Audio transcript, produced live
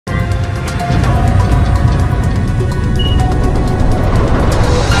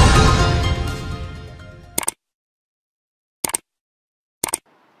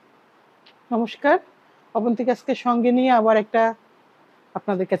নমস্কার, অবন্তিকা আজকে সঙ্গে নিয়ে আবার একটা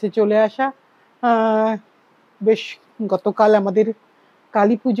আপনাদের কাছে চলে আসা। বেশ গতকাল আমাদের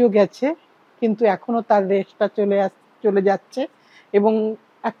কালী পুজো গেছে, কিন্তু এখনো তার রেশটা চলে যাচ্ছে এবং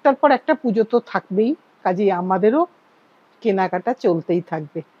একটার পর একটা পুজো তো থাকবেই, কাজেই আমাদেরও কেনাকাটা চলতেই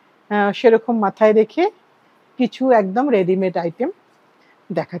থাকবে। সেরকম মাথায় রেখে কিছু একদম রেডিমেড আইটেম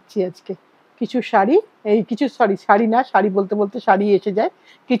দেখাচ্ছি আজকে। কিছু শাড়ি, শাড়ি না, শাড়ি বলতে বলতে শাড়ি এসে যায়,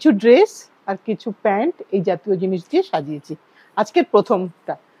 কিছু ড্রেস আর কিছু প্যান্ট এই জাতীয় জিনিস দিয়ে সাজিয়েছি। আজকের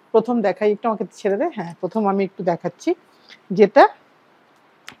প্রথম দেখাই, একটু আমাকে ছেড়ে দেয়। হ্যাঁ, প্রথম আমি একটু দেখাচ্ছি যেটা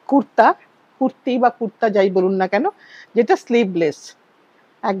কুর্তি বা কুর্তা যাই বলুন না কেন, যেটা স্লিভলেস,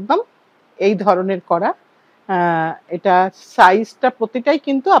 একদম এই ধরনের করা। এটা সাইজটা প্রতিটাই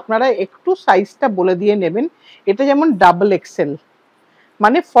কিন্তু আপনারা একটু সাইজটা বলে দিয়ে নেবেন। এটা যেমন ডাবল এক্সেল,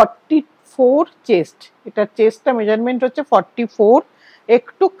 মানে 44 চেস্ট, এটা চেস্টটা মেজারমেন্ট হচ্ছে 44।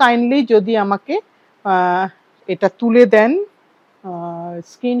 একটু কাইন্ডলি যদি আমাকে এটা তুলে দেন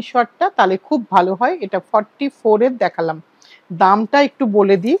স্ক্রিনশটটা, তাহলে খুব ভালো হয়। এটা 44-এর দেখালাম। দামটা একটু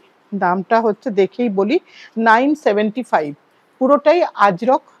বলে দিই, দামটা হচ্ছে দেখেই বলি 975। পুরোটাই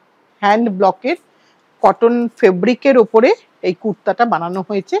আজরক হ্যান্ড ব্লকের কটন ফেব্রিকের ওপরে এই কুর্তাটা বানানো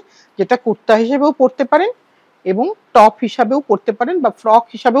হয়েছে, যেটা কুর্তা হিসেবেও পরতে পারেন এবং টপ হিসাবেও পরতে পারেন বা ফ্রক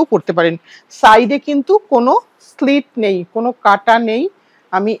হিসাবেও পরতে পারেন। সাইডে কিন্তু কোনো স্লিট নেই, কোনো কাটা নেই।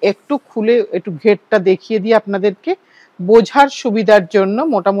 আমি একটু খুলে একটু ঘেরটা দেখিয়ে দিই আপনাদেরকে বোঝার সুবিধার জন্য।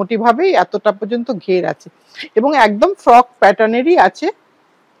 মোটামুটিভাবে এতটা পর্যন্ত ঘের আছে এবং একদম ফ্রক প্যাটার্নেরই আছে।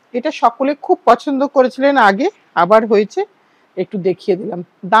 এটা সকলে খুব পছন্দ করেছিলেন আগে, আবার হয়েছে, একটু দেখিয়ে দিলাম।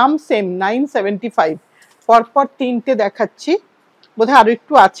 দাম সেম 975। পরপর তিনটে দেখাচ্ছি, বোধহয় আরো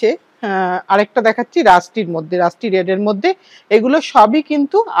একটু আছে। আরেকটা দেখাচ্ছি রাস্টি রেডের মধ্যে। এগুলো সবই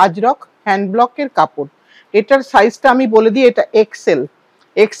কিন্তু আজরক হ্যান্ড ব্লকের কাপড়। এটার সাইজটা আমি বলে দিই, এটা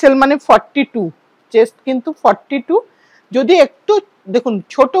এক্সেল মানে 42, চেস্ট কিন্তু 42। যদি একটু দেখুন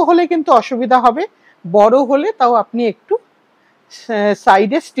ছোট হলে কিন্তু অসুবিধা হবে, বড় হলে তাও আপনি একটু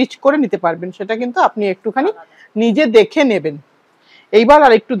সাইডে স্টিচ করে নিতে পারবেন, সেটা কিন্তু আপনি একটুখানি নিজে দেখে নেবেন। এইবার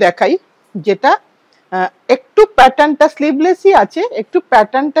আর একটু দেখাই, যেটা একটু প্যাটার্নটা স্লিভলেসই আছে, একটু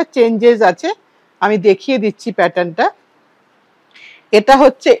প্যাটার্নটা চেঞ্জেস আছে, আমি দেখিয়ে দিচ্ছি প্যাটার্নটা। এটা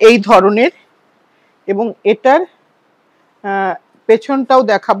হচ্ছে এই ধরনের এবং এটার পেছনটাও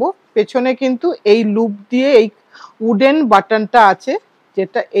দেখাবো। পেছনে কিন্তু এই লুপ দিয়ে এই উডেন বাটনটা আছে,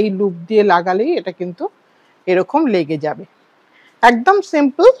 যেটা এই লুপ দিয়ে লাগালেই এটা কিন্তু এরকম লেগে যাবে। একদম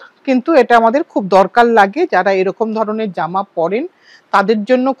সিম্পল, কিন্তু এটা আমাদের খুব দরকার লাগে। যারা এরকম ধরনের জামা পরেন তাদের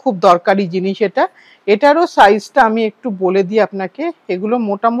জন্য খুব দরকারি জিনিস এটা। এটারও সাইজটা আমি একটু বলে দিই আপনাকে। এগুলো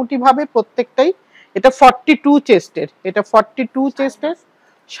মোটামুটিভাবে প্রত্যেকটাই, এটা 42 চেস্টের, এটা 42 চেস্টের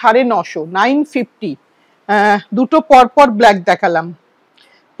 950, 950। দুটো পরপর ব্ল্যাক দেখালাম,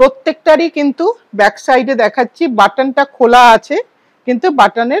 প্রত্যেকটারই কিন্তু ব্যাক সাইডে দেখাচ্ছি বাটনটা খোলা আছে, কিন্তু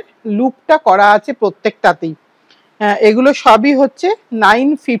বাটনের লুপটা করা আছে প্রত্যেকটাতেই। এগুলো সবই হচ্ছে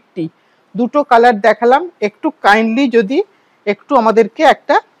 950। দুটো কালার দেখালাম, একটু কাইন্ডলি যদি একটু আমাদেরকে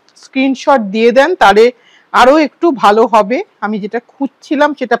একটা স্ক্রিনশট দিয়ে দেন তাহলে আরও একটু ভালো হবে। আমি যেটা খুঁজছিলাম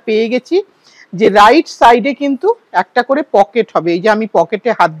সেটা পেয়ে গেছি, যে রাইট সাইডে কিন্তু একটা করে পকেট হবে। এই যে আমি পকেটে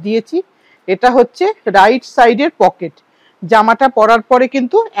হাত দিয়েছি, এটা হচ্ছে রাইট সাইডের পকেট। জামাটা পরার পরে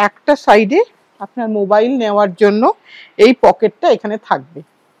কিন্তু একটা সাইডে আপনার মোবাইল নেওয়ার জন্য এই পকেটটা এখানে থাকবে।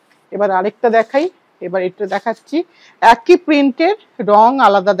 এবার আরেকটা দেখাই, এবার এটা দেখাচ্ছি একই প্রিন্টের, রং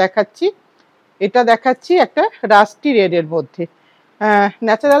আলাদা দেখাচ্ছি। এটা দেখাচ্ছি একটা রাস্টি রেডের মধ্যে।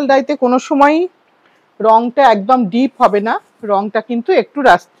 ন্যাচারাল ডাইতে কোনো সময় রংটা একদম ডিপ হবে না, রংটা কিন্তু একটু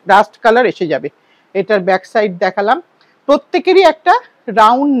রাস্ট কালার এসে যাবে। এটার ব্যাক সাইড দেখালাম। প্রত্যেকেরই একটা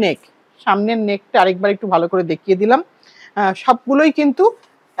রাউন্ড নেক, সামনের নেকটা আরেকবার একটু ভালো করে দেখিয়ে দিলাম। সবগুলোই কিন্তু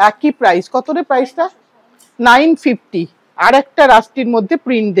একই প্রাইস। কত রে প্রাইসটা? 950। আর একটা রাস্টির মধ্যে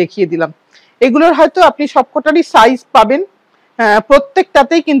প্রিন্ট দেখিয়ে দিলাম। এগুলোর হয়তো আপনি সবকটারই সাইজ পাবেন,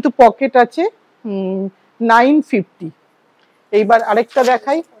 প্রত্যেকটাতেই কিন্তু পকেট আছে। 950। এইবার আরেকটা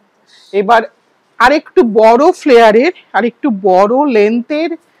দেখাই। এবার আরেকটু বড় ফ্লেয়ারের, আরেকটু বড়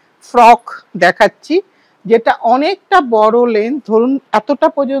লেন্থের ফ্রক দেখাচ্ছি, যেটা অনেকটা বড় লেন্থ, ধরুন এতটা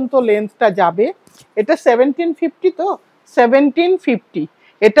পর্যন্ত লেন্থটা যাবে। এটা 1750, তো 1750।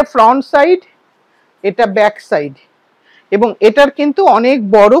 এটা ফ্রন্ট সাইড, এটা ব্যাক সাইড, এবং এটার কিন্তু অনেক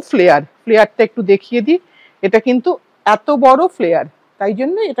বড় ফ্লেয়ারটা একটু দেখিয়ে দিই। এটা কিন্তু এত বড় ফ্লেয়ার, তাই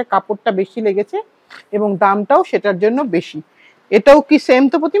জন্য এটা কাপড়টা বেশি লেগেছে এবং দামটাও সেটার জন্য বেশি। এটাও কি সেম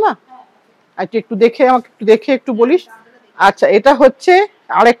তো প্রতিমা? আচ্ছা, একটু দেখে আমাকে একটু বলিস। আচ্ছা, এটা হচ্ছে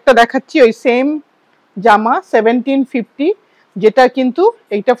আরেকটা দেখাচ্ছি, ওই সেম জামা 1750, যেটা কিন্তু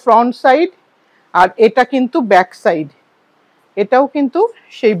এইটা ফ্রন্ট সাইড আর এটা কিন্তু ব্যাক সাইড। এটাও কিন্তু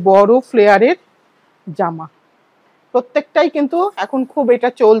সেই বড় ফ্লেয়ারের জামা। প্রত্যেকটাই কিন্তু এখন খুব এটা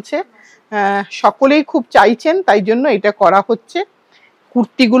চলছে, সকলেই খুব চাইছেন, তাই জন্য এটা করা হচ্ছে।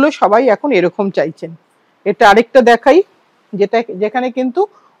 কুর্তিগুলো সবাই এখন এরকম চাইছেন। এটা আরেকটা দেখাই, যেখানে কিন্তু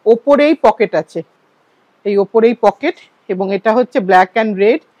ওপরেই পকেট আছে, এই ওপরেই পকেট, এবং এটা হচ্ছে ব্ল্যাক অ্যান্ড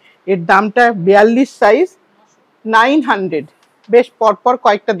রেড। এর দামটা 42 সাইজ, 900। বেশ পরপর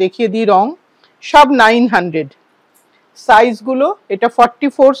কয়েকটা দেখিয়ে দিই রং, সব 900 সাইজগুলো। এটা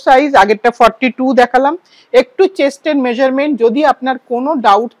 44 সাইজ, আগেরটা 42 দেখালাম। একটু চেস্টের মেজারমেন্ট যদি আপনার কোনো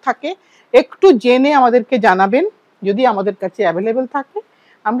ডাউট থাকে একটু জেনে আমাদেরকে জানাবেন, যদি আমাদের কাছে অ্যাভেলেবেল থাকে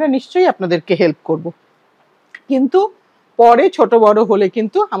আমরা নিশ্চয়ই আপনাদেরকে হেল্প করব। কিন্তু পরে ছোট বড় হলে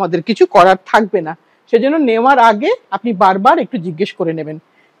কিন্তু আমাদের কিছু করার থাকবে না, সেজন্য নেওয়ার আগে আপনি বারবার একটু জিজ্ঞেস করে নেবেন।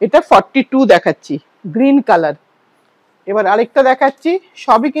 এটা 42 দেখাচ্ছি, গ্রিন কালার। এবার আরেকটা দেখাচ্ছি,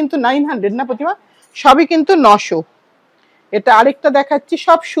 সবই কিন্তু 900 না প্রতিমা, সবই কিন্তু 900। এটা আরেকটা দেখাচ্ছি,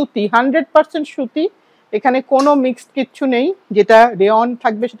 সব সুতি, 100% সুতি, এখানে কোনো মিক্সড কিচ্ছু নেই। যেটা রেয়ন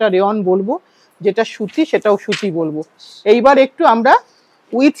থাকবে সেটা রেয়ন বলবো, যেটা সুতি সেটাও সুতি বলবো। এইবার একটু আমরা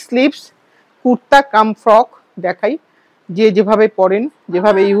with sleeves kurta come frock দেখাই, যে যেভাবে পরেন,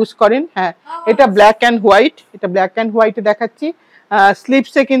 যেভাবে ইউজ করেন। হ্যাঁ, এটা ব্ল্যাক অ্যান্ড হোয়াইট, এটা ব্ল্যাক অ্যান্ড হোয়াইটে দেখাচ্ছি।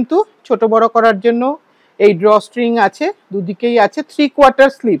 স্লিভসে কিন্তু ছোট বড় করার জন্য এই ড্র স্ট্রিং আছে, দুদিকেই আছে, 3/4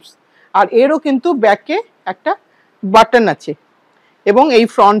 স্লিভস। আর এরও কিন্তু ব্যাকে একটা বাটন আছে, এবং এই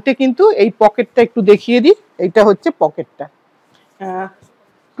ফ্রন্টে কিন্তু এই পকেটটা একটু দেখিয়ে দিই, এইটা হচ্ছে পকেটটা।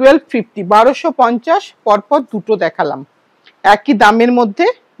 1250, 1250 পরপর দুটো দেখালাম, একই দামের মধ্যে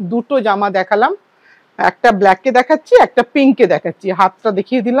দুটো জামা দেখালাম। একটা ব্ল্যাকে দেখাচ্ছি, একটা পিঙ্কে দেখাচ্ছি। হাতটা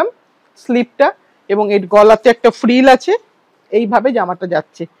দেখিয়ে দিলাম, স্লিপটা, এবং এর গলাতে একটা ফ্রিল আছে। এইভাবে জামাটা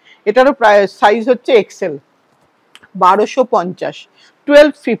যাচ্ছে। এটারও প্রায় সাইজ হচ্ছে এক্সেল। 1250,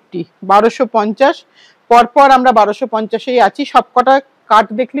 1250, 1250 পরপর আমরা 1250-এই আছি। সবকটা কাট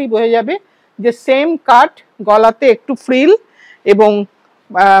দেখলেই বোঝা যাবে যে সেম কাট, গলাতে একটু ফ্রিল, এবং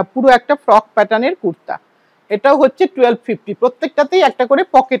পুরো একটা ফ্রক প্যাটার্নের কুর্তা। এটাও হচ্ছে 1250। প্রত্যেকটাতেই একটা করে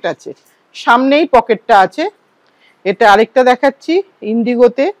পকেট আছে, সামনেই পকেটটা আছে। এটা আরেকটা দেখাচ্ছি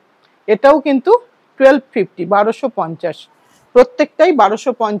ইন্ডিগোতে, এটাও কিন্তু 1250, 1250, প্রত্যেকটাই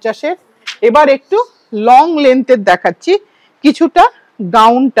 1250-এর। এবার একটু লং লেন্থের দেখাচ্ছি, কিছুটা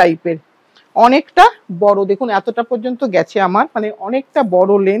গাউন টাইপের, অনেকটা বড়, দেখুন এতটা পর্যন্ত গেছে আমার, মানে অনেকটা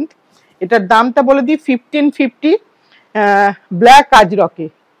বড় লেন্থ। এটার দামটা বলে দিই 1550, ব্ল্যাক আজরকে।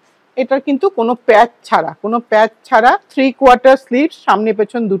 এটার কিন্তু কোনো প্যাচ ছাড়া, কোনো প্যাচ ছাড়া, 3/4 স্লিভ, সামনে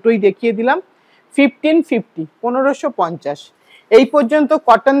পেছন দুটোই দেখিয়ে দিলাম। 1550, 1550। এই পর্যন্ত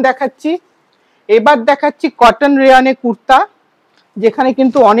কটন দেখাচ্ছি। এবার দেখাচ্ছি কটন রেয়ানে কুর্তা, যেখানে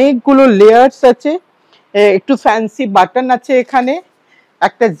কিন্তু অনেকগুলো লেয়ার্স আছে, একটু ফ্যান্সি বাটন আছে, এখানে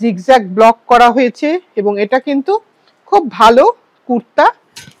একটা জিগজ্যাগ ব্লক করা হয়েছে, এবং এটা কিন্তু খুব ভালো কুর্তা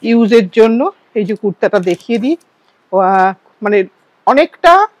ইউজের জন্য। এই যে কুর্তাটা দেখিয়ে দিই, মানে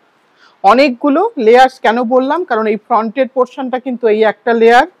অনেকগুলো লেয়ার্স কেন বললাম, কারণ এই ফ্রন্টের পোর্শনটা কিন্তু এই একটা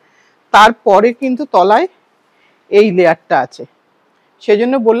লেয়ার, তারপরে কিন্তু তলায় এই লেয়ারটা আছে,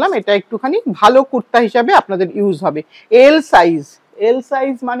 সেজন্য বললাম এটা একটুখানি ভালো কুর্তা হিসাবে আপনাদের ইউজ হবে। এল সাইজ, এল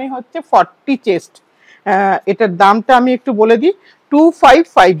সাইজ মানে হচ্ছে 40 চেস্ট। এটার দামটা আমি একটু বলে দিই,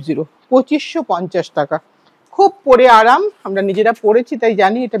 2550, 2550 টাকা। খুব পরে আরাম, আমরা নিজেরা পরেছি তাই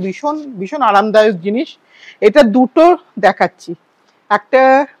জানি এটা ভীষণ ভীষণ আরামদায়ক জিনিস। এটা দুটো দেখাচ্ছি, একটা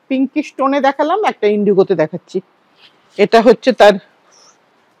পিঙ্কি স্টোনে দেখালাম, একটা ইন্ডিগোতে দেখাচ্ছি। এটা হচ্ছে তার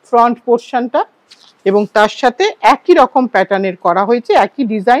ফ্রন্ট পোর্শনটা, এবং তার সাথে একই রকম প্যাটার্নের করা হয়েছে, একই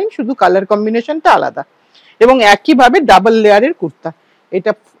ডিজাইন, শুধু কালার কম্বিনেশনটা আলাদা, এবং একইভাবে ডাবল লেয়ারের কুর্তা।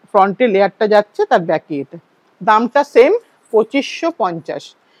 এটা ফ্রন্টে লেয়ারটা যাচ্ছে, তার ব্যাকে এটা। দামটা সেম, 2550।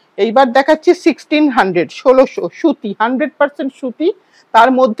 এইবার দেখাচ্ছি 1600, 1600 সুতি, 100% সুতি, তার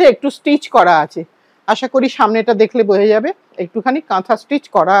মধ্যে একটু স্টিচ করা আছে। আশা করি সামনেটা দেখলে বোঝা যাবে, একটুখানি কাঁথা স্টিচ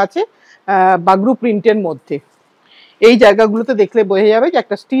করা আছে বাগরু প্রিন্টের মধ্যে। এই জায়গাগুলোতে দেখলে বোঝা যাবে যে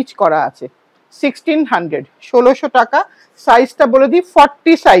একটা স্টিচ করা আছে। 1600, 1600 টাকা। সাইজটা বলে দিই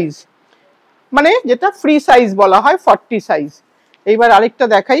 40 সাইজ, মানে যেটা ফ্রি সাইজ বলা হয়, 40 সাইজ। এইবার আরেকটা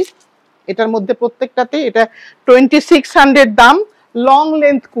দেখাই, এটার মধ্যে প্রত্যেকটাতে এটা 2600 দাম, লং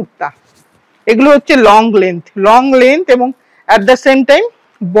লেন্থ কুর্তা। এগুলো হচ্ছে লং লেন্থ, এবং অ্যাট দ্য সেম টাইম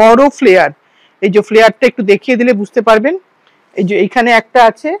বড় ফ্লেয়ার। এই যে ফ্লেয়ারটা একটু দেখিয়ে দিলে বুঝতে পারবেন, এই যে এইখানে একটা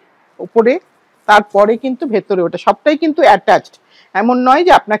আছে উপরে, তারপরে কিন্তু ভেতরে, ওটা সবটাই কিন্তু অ্যাটাচড, এমন নয়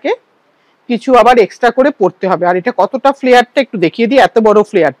যে আপনাকে কিছু আবার এক্সট্রা করে পড়তে হবে। আর এটা কতটা ফ্লেয়ারটা একটু দেখিয়ে দিই, এত বড়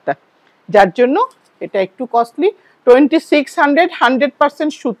ফ্লেয়ারটা, যার জন্য এটা একটু কস্টলি। 2600,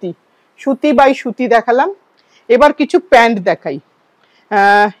 100% সুতি, সুতি বাই সুতি দেখালাম। এবার কিছু প্যান্ট দেখাই,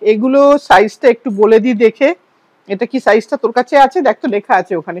 এগুলো সাইজটা একটু বলে দিই দেখে, এটা কি সাইজটা তোর কাছে আছে? দেখ তো লেখা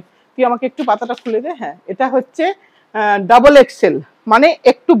আছে ওখানে, তুই আমাকে একটু পাতাটা খুলে দে। হ্যাঁ, এটা হচ্ছে ডাবল এক্সেল, মানে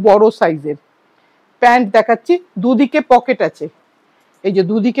একটু বড় সাইজের প্যান্ট দেখাচ্ছি। দুদিকে পকেট আছে, এই যে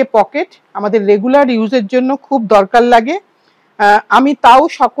দুদিকে পকেট আমাদের রেগুলার ইউজের জন্য খুব দরকার লাগে। আমি তাও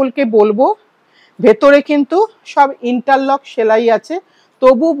সকলকে বলবো, ভেতরে কিন্তু সব ইন্টারলক সেলাই আছে,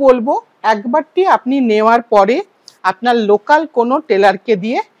 তবু বলবো একবারটি আপনি নেওয়ার পরে আপনার লোকাল কোনো টেলারকে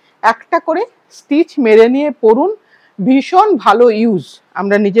দিয়ে একটা করে স্টিচ মেরে নিয়ে পরুন, ভীষণ ভালো ইউজ।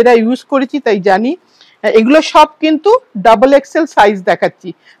 আমরা নিজেরা ইউজ করেছি তাই জানি। এগুলো সব কিন্তু ডাবল এক্সেল সাইজ দেখাচ্ছি,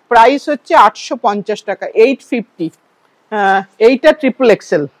 প্রাইস হচ্ছে 850 টাকা, 850। এইটা ট্রিপল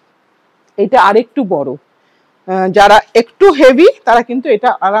এক্সেল, এইটা আরেকটু বড়। যারা একটু হেভি তারা কিন্তু এটা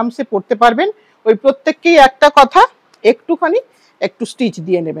আরামসে পরতে পারবেন। ওই প্রত্যেককেই একটা কথা, একটু স্টিচ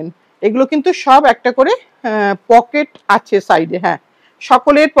দিয়ে নেবেন। এগুলো কিন্তু সব একটা করে পকেট আছে সাইডে, হ্যাঁ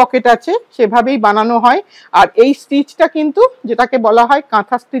সকলের পকেট আছে, সেভাবেই বানানো হয়। আর এই স্টিচটা কিন্তু যেটাকে বলা হয়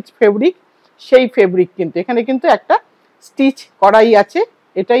কাঁথা স্টিচ ফেব্রিক, সেই ফেব্রিক কিন্তু এখানে কিন্তু একটা স্টিচ করাই আছে,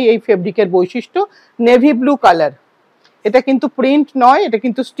 এটাই এই ফেব্রিকের বৈশিষ্ট্য। নেভি ব্লু কালার, এটা কিন্তু প্রিন্ট নয়, এটা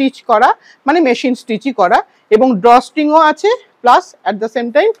কিন্তু স্টিচ করা, মানে মেশিন স্টিচই করা, এবং ড্রস্ট্রিংও আছে, plus at the same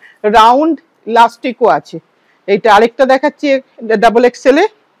time round ইলাস্টিকও আছে। এইটা আরেকটা দেখাচ্ছি ডাবল এক্সেলে,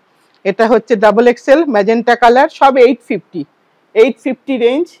 এটা হচ্ছে ডাবল এক্সেল ম্যাজেন্টা কালার, সব 850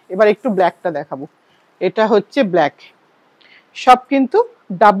 রেঞ্জ। এবার একটু ব্ল্যাকটা দেখাবো, এটা হচ্ছে ব্ল্যাক, সব কিন্তু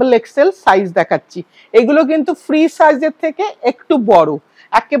ডাবল এক্সেল সাইজ দেখাচ্ছি। এগুলো কিন্তু ফ্রি সাইজের থেকে একটু বড়,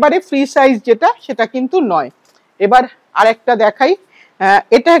 একেবারে ফ্রি সাইজ যেটা সেটা কিন্তু নয়। এবার আরেকটা দেখাই,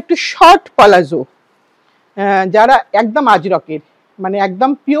 এটা একটু শর্ট পালাজো, যারা একদম আজরকের, মানে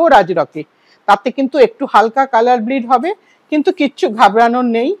একদম পিওর আজরকে, তাতে কিন্তু একটু হালকা কালার ব্লিড হবে, কিন্তু কিচ্ছু ঘাবড়ানোর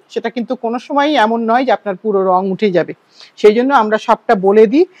নেই। সেটা কিন্তু কোনো সময়ই এমন নয় যে আপনার পুরো রং উঠে যাবে, সেই জন্য আমরা সবটা বলে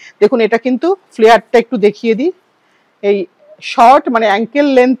দিই। দেখুন এটা কিন্তু ফ্লেয়ারটা একটু দেখিয়ে দিই, এই শর্ট মানে অ্যাঙ্কেল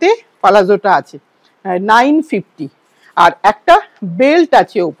লেন্থে পালাজোটা আছে, 950। আর একটা বেল্ট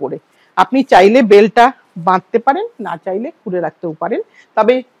আছে ওপরে, আপনি চাইলে বেল্টটা বাঁধতে পারেন, না চাইলে খুলে রাখতেও পারেন,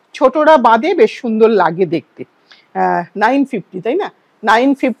 তবে ছোটরা বাঁধে বেশ সুন্দর লাগে দেখতে। 950 তাই না?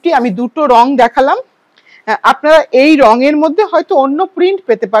 950। আমি দুটো রং দেখালাম, আপনারা এই রঙের মধ্যে হয়তো অন্য প্রিন্ট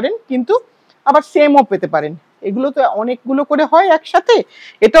পেতে পারেন, কিন্তু আবার সেমও পেতে পারেন। এগুলো তো অনেকগুলো করে হয় একসাথে,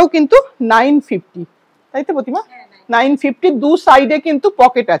 এটাও কিন্তু 950, তাই তো প্রতিমা? 950। দু সাইডে কিন্তু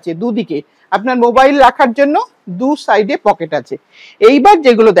পকেট আছে, দুদিকে আপনার মোবাইল রাখার জন্য দু সাইডে পকেট আছে। এইবার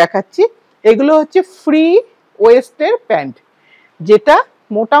যেগুলো দেখাচ্ছি এগুলো হচ্ছে ফ্রি ওয়েস্টের প্যান্ট, যেটা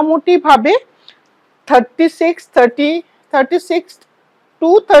মোটামুটি ভাবে 36 টু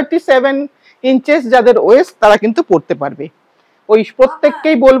 37 ইঞ্চেস যাদের ওয়েস্ট তারা কিন্তু পরতে পারবে। ওই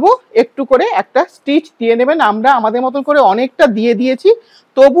প্রত্যেককেই বলবো একটু করে একটা স্টিচ দিয়ে নেবেন। আমরা আমাদের মতন করে অনেকটা দিয়ে দিয়েছি,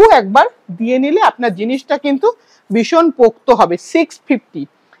 তবু একবার দিয়ে নিলে আপনার জিনিসটা কিন্তু ভীষণ পোক্ত হবে। 650,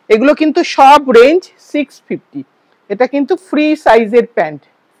 এগুলো কিন্তু সব রেঞ্জ 650। এটা কিন্তু ফ্রি সাইজের প্যান্ট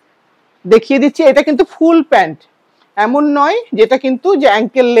দেখিয়ে দিচ্ছি, এটা কিন্তু ফুল প্যান্ট, এমন নয় যেটা কিন্তু যে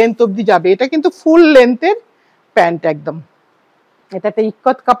অ্যাঙ্কেল লেন্থ অবধি যাবে, এটা কিন্তু ফুল লেন্থের প্যান্ট একদম। এটা একটা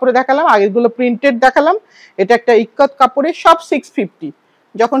ইক্কত কাপড়ে দেখালাম, আগেরগুলো প্রিন্টেড দেখালাম, এটা একটা ইক্কত কাপড়ে, সব 650।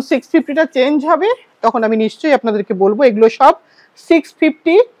 যখন 650টা চেঞ্জ হবে তখন আমি নিশ্চয়ই আপনাদেরকে বলবো। এগুলো সব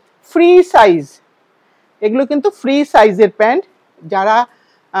 650 ফ্রি সাইজ, এগুলো কিন্তু ফ্রি সাইজের প্যান্ট। যারা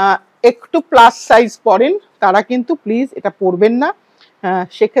একটু প্লাস সাইজ পরেন তারা কিন্তু প্লিজ এটা পরবেন না,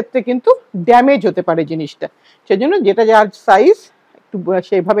 সেক্ষেত্রে কিন্তু ড্যামেজ হতে পারে জিনিসটা। সেজন্য যেটা যার সাইজ একটু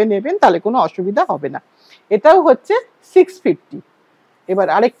সেইভাবে নেবেন, তাহলে কোনো অসুবিধা হবে না। এটাও হচ্ছে 650। এবার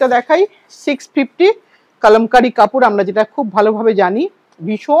আরেকটা দেখাই, 650 কলমকারি কাপড়, আমরা যেটা খুব ভালোভাবে জানি,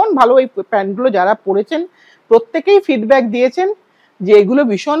 ভীষণ ভালো। এই প্যান্টগুলো যারা পরেছেন প্রত্যেকেই ফিডব্যাক দিয়েছেন যে এগুলো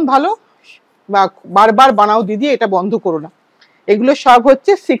ভীষণ ভালো, বা বারবার বানাও দিদি, এটা বন্ধ করো না। এগুলো সব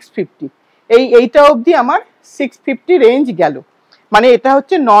হচ্ছে 650। এইটা অবধি আমার 650 রেঞ্জ গেল। মানে এটা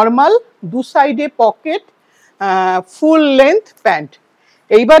হচ্ছে নর্মাল দু সাইডে পকেট ফুল লেন্থ প্যান্ট।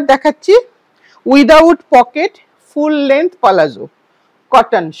 এইবার দেখাচ্ছি without pocket full length palazzo,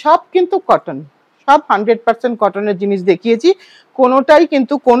 cotton, সব কিন্তু কটন, সব 100% কটনের জিনিস দেখিয়েছি, কোনোটাই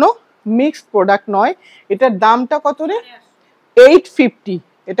কিন্তু কোনো মিক্সড প্রোডাক্ট নয়। এটার দামটা কত রে? 850।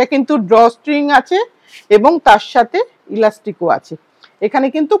 এটা কিন্তু ড্রস্ট্রিং আছে এবং তার সাথে ইলাস্টিকও আছে। এখানে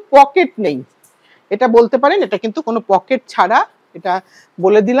কিন্তু পকেট নেই, এটা বলতে পারেন এটা কিন্তু কোনো পকেট ছাড়া, এটা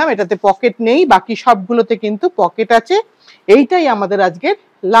বলে দিলাম, এটাতে পকেট নেই, বাকি সবগুলোতে কিন্তু পকেট আছে। এইটাই আমাদের আজকের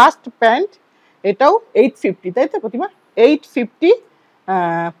লাস্ট প্যান্ট, এটাও 850, তাই তো প্রতিমা? 850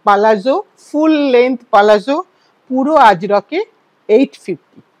 পালাজো, ফুল লেন্থ পালাজো, পুরো আজরকে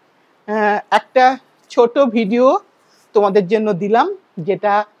 850। একটা ছোট ভিডিও তোমাদের জন্য দিলাম,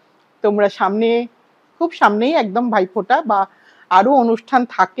 যেটা তোমরা সামনে খুব সামনেই একদম ভাইফোঁটা বা আরও অনুষ্ঠান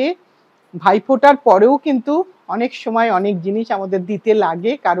থাকে। ভাইফোঁটার পরেও কিন্তু অনেক সময় অনেক জিনিস আমাদের দিতে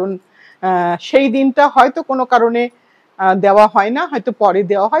লাগে, কারণ সেই দিনটা হয়তো কোনো কারণে দেওয়া হয় না, হয়তো পরে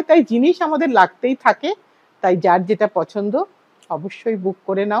দেওয়া হয়, তাই জিনিস আমাদের লাগতেই থাকে। তাই যার যেটা পছন্দ অবশ্যই বুক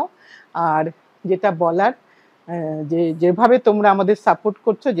করে নাও। আর যেটা বলার, যেভাবে তোমরা আমাদের সাপোর্ট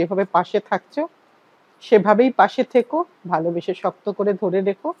করছো, যেভাবে পাশে থাকছো, সেভাবেই পাশে থেকো, ভালোবেসে শক্ত করে ধরে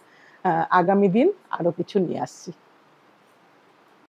রেখো। আগামী দিন আরো কিছু নিয়ে আসছি।